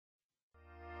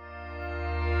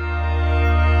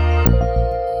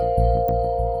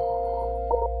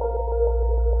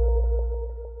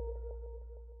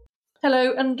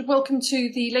Hello and welcome to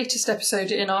the latest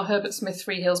episode in our Herbert Smith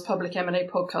Freehills Public M&A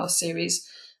podcast series.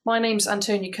 My name's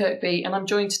Antonia Kirkby and I'm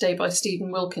joined today by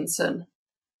Stephen Wilkinson.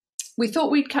 We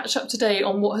thought we'd catch up today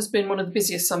on what has been one of the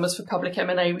busiest summers for public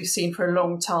M&A we've seen for a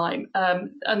long time.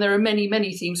 And there are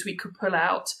many themes we could pull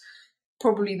out.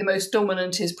 Probably the most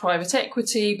dominant is private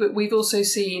equity, but we've also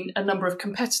seen a number of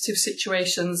competitive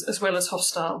situations as well as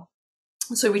hostile.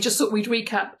 So we just thought we'd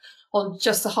recap on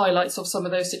just the highlights of some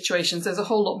of those situations. There's a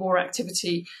whole lot more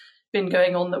activity been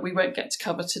going on that we won't get to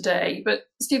cover today. But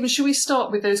Stephen, should we start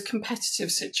with those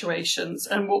competitive situations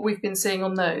and what we've been seeing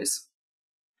on those?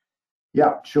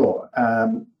 Yeah, sure.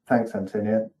 Thanks,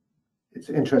 Antonia. It's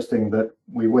interesting that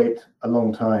we wait a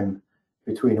long time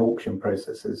between auction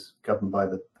processes governed by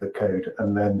the code,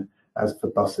 and then as for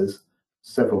buses,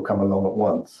 several come along at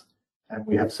once. And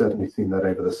we have certainly seen that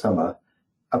over the summer.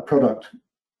 A product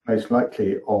most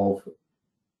likely of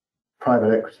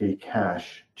private equity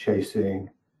cash chasing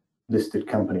listed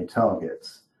company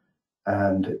targets,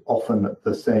 and often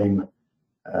the same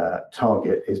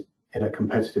target is in a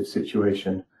competitive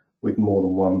situation with more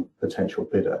than one potential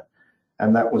bidder.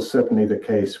 And that was certainly the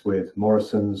case with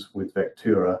Morrisons, with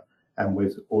Vectura and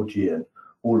with Augean,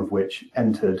 all of which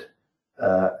entered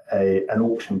an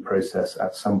auction process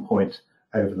at some point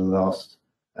over the last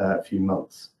few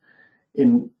months.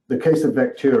 In the case of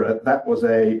Vectura, that was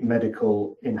a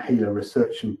medical inhaler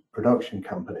research and production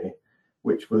company,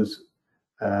 which was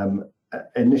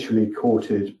initially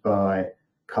courted by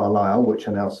Carlyle, which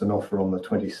announced an offer on the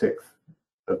 26th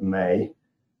of May,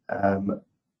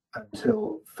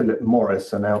 until Philip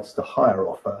Morris announced a higher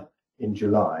offer in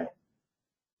July.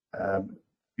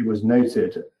 It was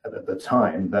noted at the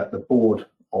time that the board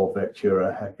of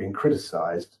Vectura had been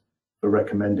criticised for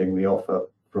recommending the offer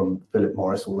from Philip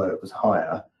Morris, although it was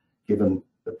higher, given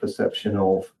the perception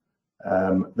of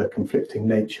the conflicting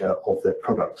nature of their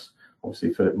products,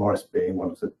 obviously Philip Morris being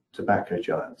one of the tobacco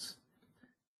giants.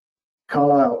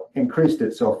 Carlyle increased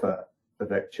its offer for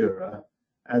Vectura,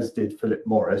 as did Philip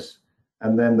Morris,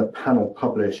 and then the panel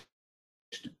published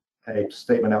a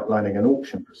statement outlining an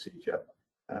auction procedure.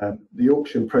 The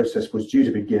auction process was due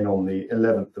to begin on the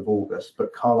 11th of August,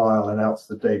 but Carlyle announced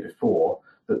the day before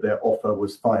that their offer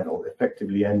was final,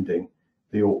 effectively ending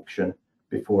the auction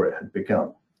before it had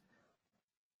begun.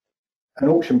 An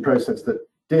auction process that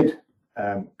did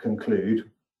conclude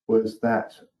was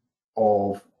that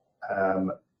of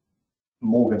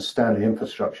Morgan Stanley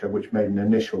Infrastructure, which made an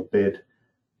initial bid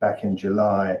back in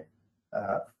July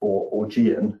for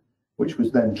Augean, which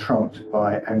was then trumped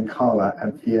by Ancala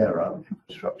and Fiera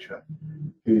Infrastructure,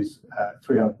 whose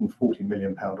 £340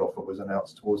 million offer was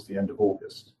announced towards the end of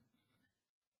August.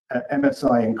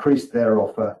 MSI increased their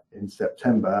offer in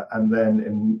September, and then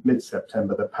in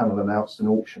mid-September, the panel announced an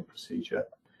auction procedure,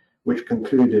 which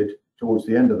concluded towards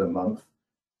the end of the month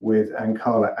with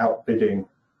Ancala outbidding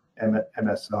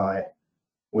MSI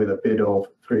with a bid of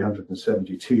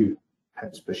 372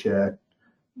 pence per share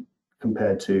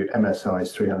compared to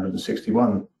MSI's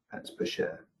 361 pence per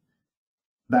share.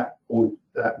 That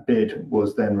bid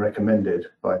was then recommended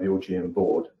by the Augean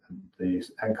board, and the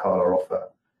Ancala offer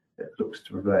looks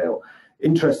to prevail.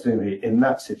 Interestingly, in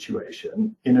that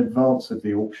situation, in advance of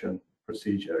the auction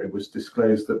procedure, it was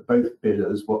disclosed that both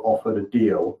bidders were offered a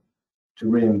deal to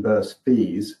reimburse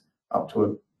fees up to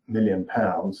 £1 million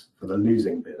for the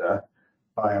losing bidder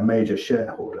by a major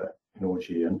shareholder in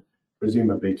Augean,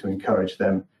 presumably to encourage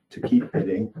them to keep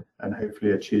bidding and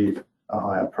hopefully achieve a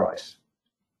higher price.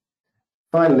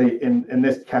 Finally, in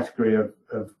this category of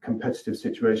competitive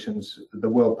situations, the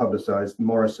well-publicised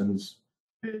Morrisons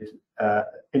bid,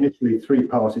 initially three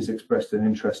parties expressed an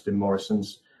interest in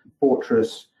Morrisons: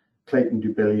 Fortress, Clayton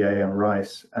Dubilier and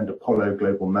Rice, and Apollo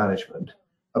Global Management.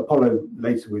 Apollo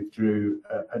later withdrew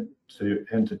to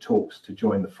enter talks to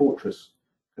join the Fortress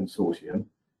consortium.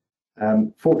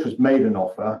 Fortress made an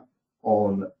offer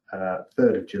on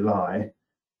 3rd of July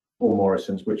for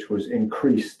Morrisons, which was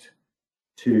increased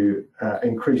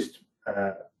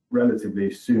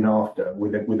relatively soon after,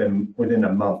 within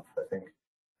a month, I think,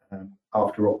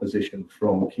 after opposition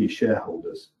from key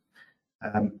shareholders.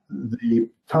 The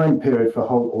time period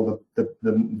for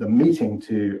the meeting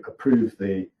to approve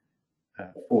the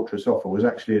Fortress offer was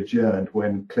actually adjourned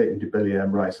when Clayton Dubilier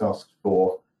and Rice asked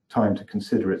for time to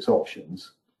consider its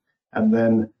options, and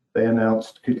then they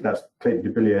announced, that's Clayton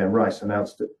Dubilier and Rice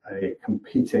announced a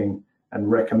competing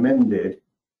and recommended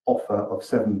offer of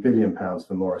 £7 billion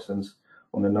for Morrisons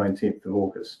on the 19th of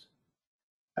August.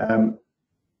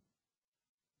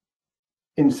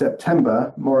 In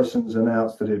September, Morrisons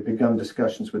announced that it had begun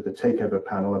discussions with the takeover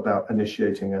panel about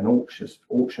initiating an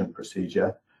auction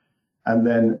procedure, And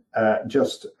then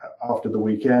just after the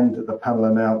weekend, the panel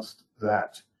announced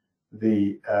that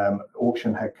the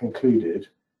auction had concluded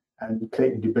and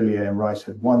Clayton, Dubilier and Rice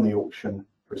had won the auction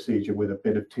procedure with a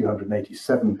bid of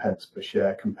 287 pence per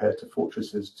share compared to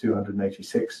Fortress's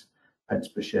 286 pence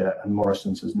per share, and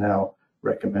Morrison's has now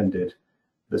recommended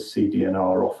the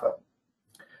CD&R offer.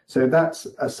 So that's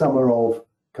a summer of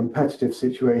competitive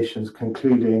situations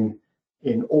concluding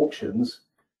in auctions,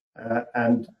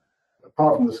 and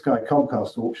apart from the Sky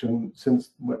Comcast auction,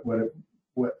 since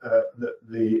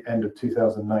the end of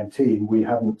 2019, we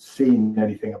haven't seen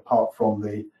anything apart from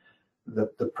the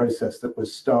process that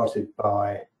was started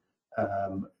by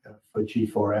for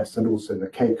G4S and also the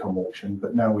KCOM auction,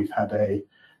 but now we've had a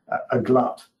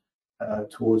glut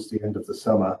towards the end of the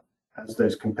summer as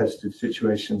those competitive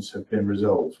situations have been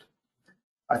resolved.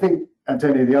 I think,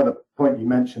 Antonio, the other point you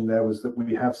mentioned there was that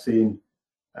we have seen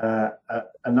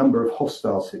a number of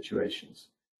hostile situations,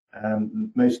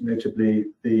 most notably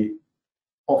the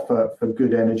offer for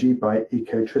Good Energy by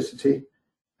Ecotricity,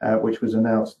 which was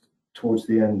announced towards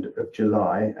the end of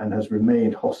July and has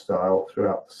remained hostile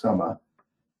throughout the summer.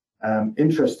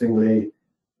 Interestingly,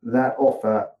 that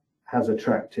offer has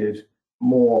attracted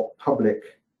more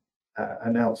public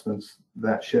announcements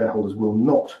that shareholders will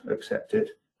not accept it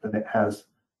than it has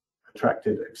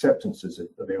attracted acceptances of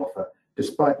the offer,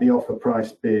 despite the offer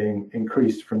price being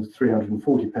increased from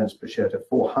 340 pence per share to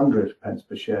 400 pence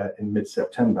per share in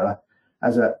mid-September.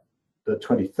 As at the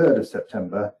 23rd of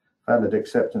September, valid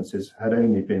acceptances had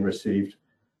only been received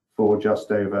for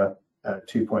just over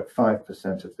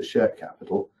 2.5% of the share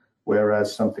capital,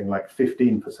 whereas something like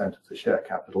 15% of the share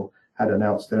capital had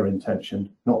announced their intention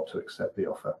not to accept the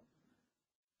offer.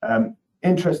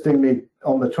 Interestingly,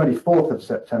 on the 24th of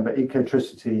September,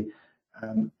 Ecotricity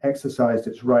exercised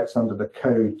its rights under the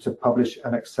code to publish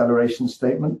an acceleration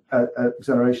statement,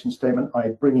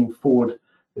 i.e. bringing forward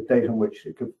the date on which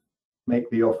it could make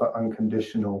the offer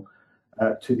unconditional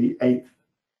to the 8th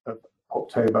of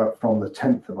October from the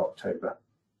 10th of October.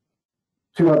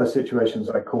 Two other situations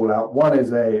I call out. One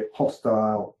is a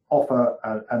hostile offer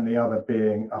and the other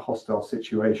being a hostile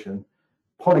situation.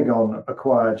 Polygon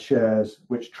acquired shares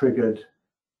which triggered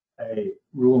a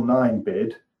Rule 9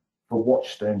 bid for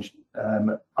Watchstone,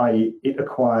 i.e. it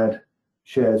acquired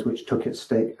shares which took its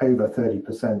stake over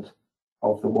 30%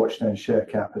 of the Watchstone share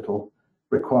capital,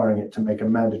 requiring it to make a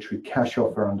mandatory cash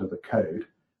offer under the code.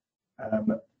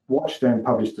 Watchstone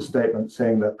published a statement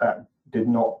saying that that did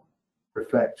not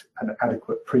reflect an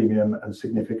adequate premium and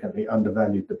significantly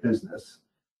undervalued the business.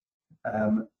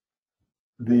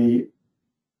 The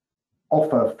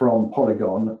offer from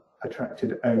Polygon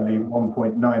attracted only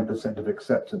 1.9% of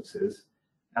acceptances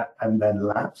and then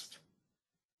lapsed.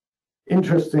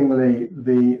 Interestingly,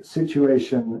 the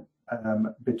situation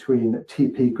between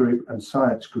TP Group and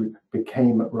Science Group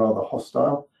became rather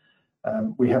hostile.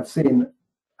 We have seen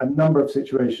a number of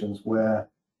situations where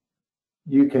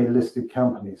UK listed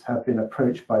companies have been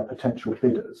approached by potential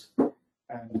bidders,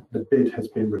 and the bid has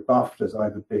been rebuffed as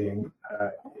either being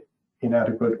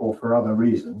inadequate or for other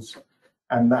reasons,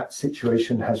 and that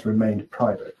situation has remained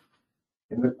private.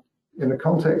 In the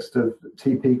context of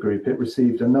TP Group, it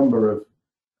received a number of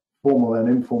formal and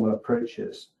informal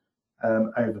approaches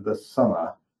over the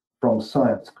summer from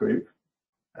Science Group,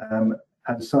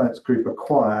 and Science Group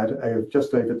acquired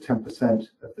just over 10%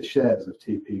 of the shares of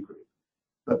TP Group.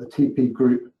 But the TP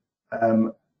Group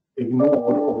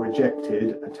ignored or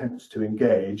rejected attempts to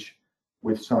engage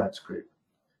with Science Group.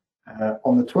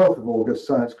 On the 12th of August,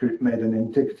 Science Group made an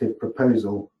indicative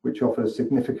proposal which offered a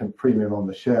significant premium on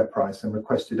the share price and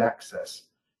requested access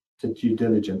to due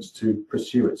diligence to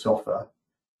pursue its offer.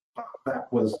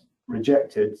 That was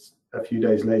rejected a few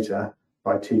days later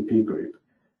by TP Group,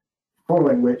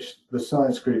 following which the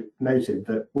Science Group noted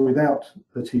that without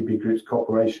the TP Group's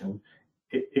cooperation,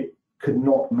 it could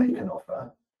not make an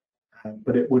offer,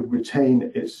 but it would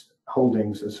retain its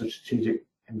holdings as a strategic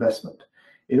investment.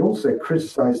 It also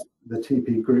criticised the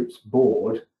TP Group's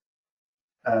board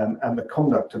and the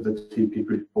conduct of the TP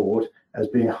Group board as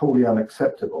being wholly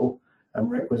unacceptable, and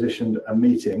requisitioned a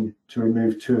meeting to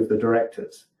remove two of the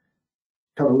directors.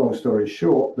 Cut a long story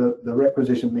short, the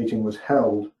requisition meeting was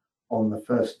held on the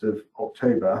 1st of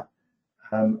October,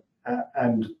 and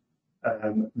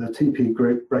the TP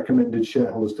Group recommended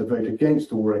shareholders to vote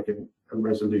against all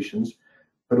resolutions,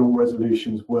 but all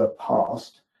resolutions were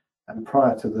passed. And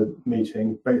prior to the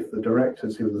meeting, both the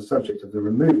directors who were the subject of the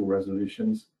removal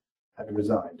resolutions had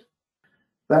resigned.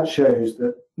 That shows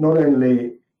that not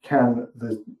only can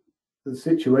the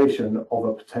situation of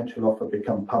a potential offer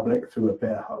become public through a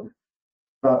bear hug,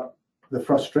 but the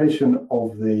frustration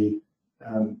of the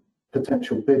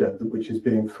potential bidder, which is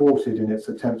being thwarted in its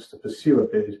attempts to pursue a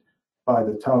bid by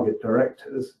the target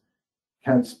directors,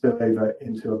 can spill over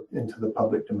into the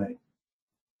public domain.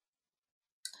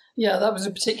 Yeah, that was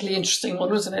a particularly interesting one,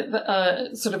 wasn't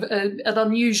it? Sort of an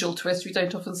unusual twist. We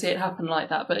don't often see it happen like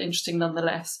that, but interesting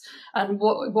nonetheless. And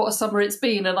what a summer it's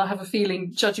been. And I have a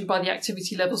feeling, judging by the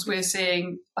activity levels we're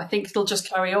seeing, I think it'll just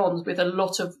carry on with a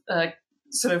lot of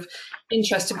sort of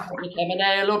interest in public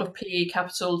M&A, a lot of PE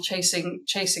capital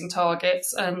chasing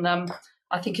targets. And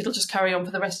I think it'll just carry on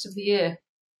for the rest of the year.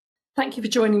 Thank you for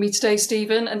joining me today,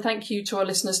 Stephen, and thank you to our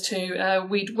listeners too.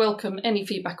 We'd welcome any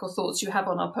feedback or thoughts you have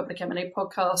on our Public M&A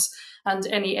podcast and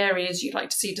any areas you'd like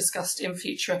to see discussed in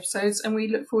future episodes, and we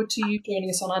look forward to you joining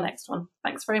us on our next one.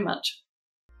 Thanks very much.